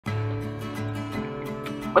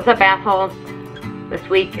What's up, assholes? This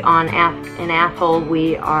week on Ask an Asshole,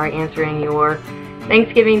 we are answering your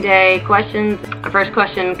Thanksgiving Day questions. Our first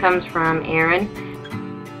question comes from Aaron.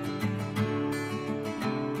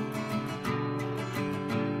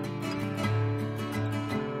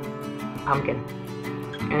 Pumpkin.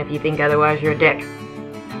 And if you think otherwise, you're a dick.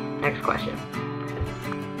 Next question.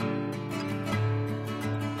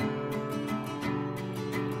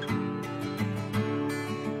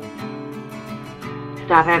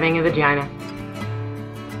 Stop having a vagina.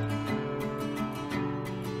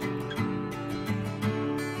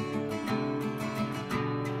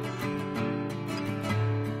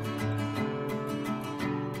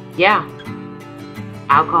 Yeah.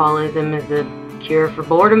 Alcoholism is a cure for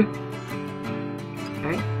boredom.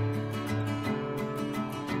 Right?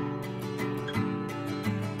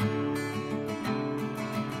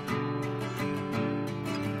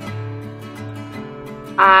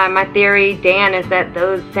 My theory, Dan, is that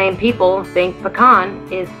those same people think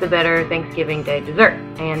pecan is the better Thanksgiving Day dessert,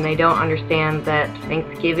 and they don't understand that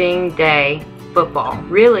Thanksgiving Day football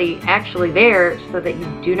really actually there so that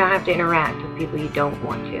you do not have to interact with people you don't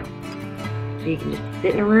want to. So you can just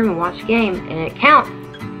sit in a room and watch the game, and it counts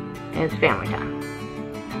as family time.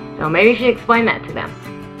 So maybe you should explain that to them.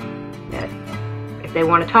 That if they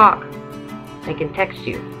want to talk, they can text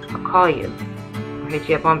you, or call you, or hit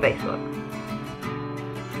you up on Facebook.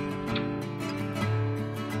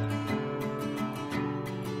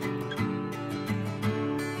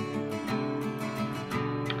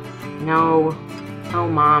 No,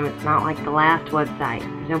 Mom, it's not like the last website.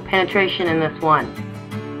 There's no penetration in this one.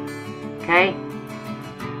 Okay?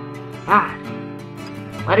 God,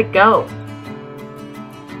 let it go.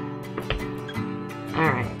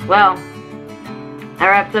 Alright, well, that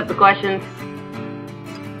wraps up the questions.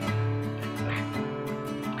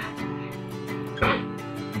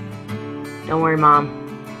 Don't worry, Mom.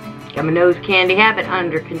 Got my nose candy habit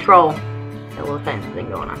under control. Got a little fancy thing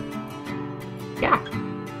going on. Yeah.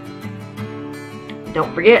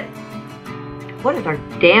 Don't forget, what is our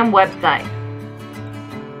damn website?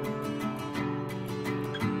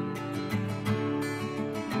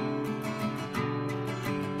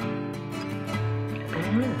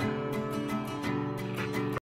 Oh.